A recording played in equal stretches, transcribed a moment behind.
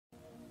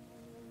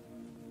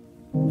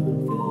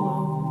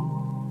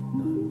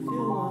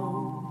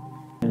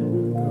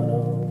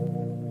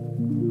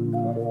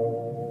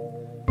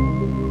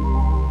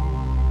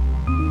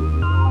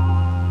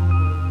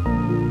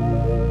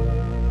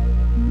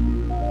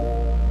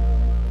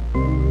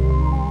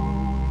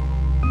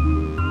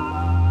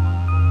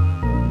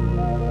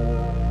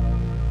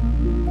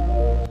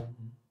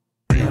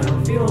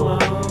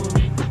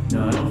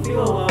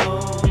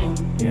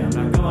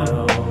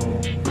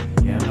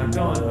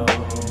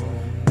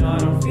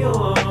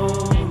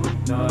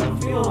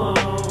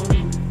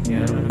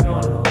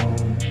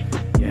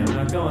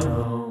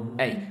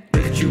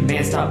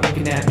Stop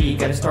looking at me,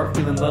 gotta start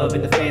feeling love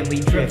in the family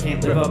tree. I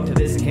can't live up to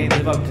this, I can't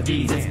live up to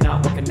these. It's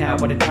not working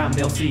out, what a time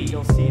they'll see.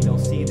 They'll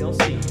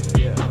see.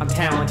 Yeah. I'm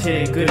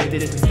talented and good at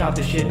this, we stop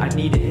the shit, I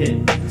need a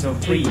hit. So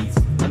please,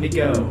 let me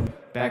go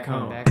back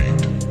home.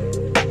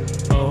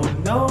 Oh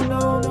no,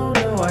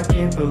 I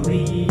can't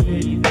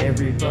believe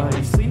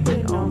everybody's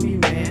sleeping on me,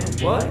 man.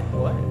 What?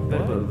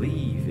 Better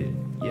believe it,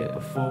 yeah,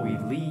 before we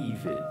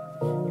leave it.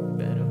 You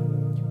better,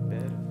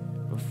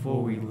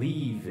 before we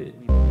leave it.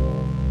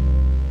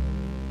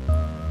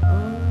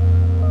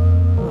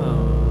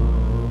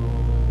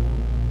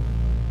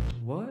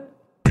 What?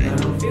 I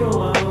don't feel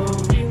alone.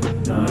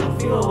 No, I don't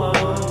feel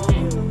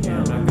alone. Yeah,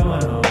 I'm not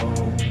going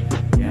home.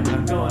 Yeah, I'm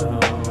not going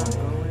home.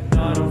 No,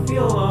 I don't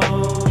feel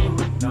alone.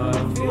 No, I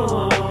don't feel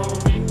alone.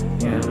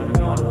 Yeah, I'm not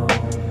going home.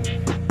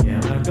 Yeah,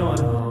 I'm not going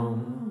home.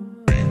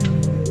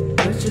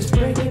 Let's just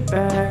bring it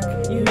back.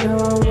 You know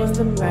I was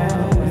the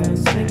man.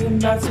 Singing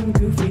about some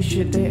goofy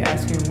shit. They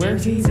asking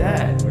where's he's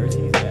at.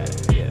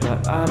 Yeah.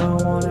 But I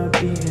don't wanna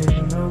be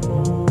him no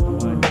more.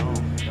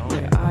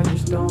 I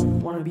just don't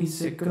wanna be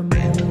sick of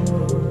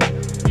more.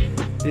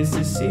 This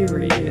is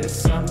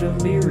serious, I'm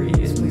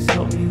delirious. Please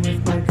help me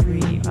with my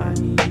dream. I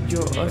need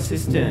your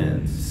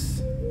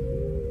assistance.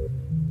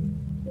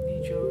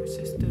 Need your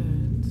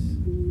assistance.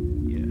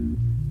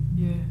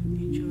 Yeah,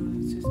 need your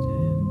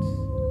assistance.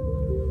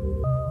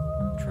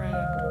 I'm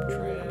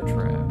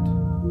trapped.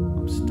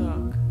 I'm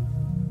stuck.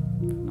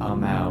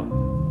 I'm out.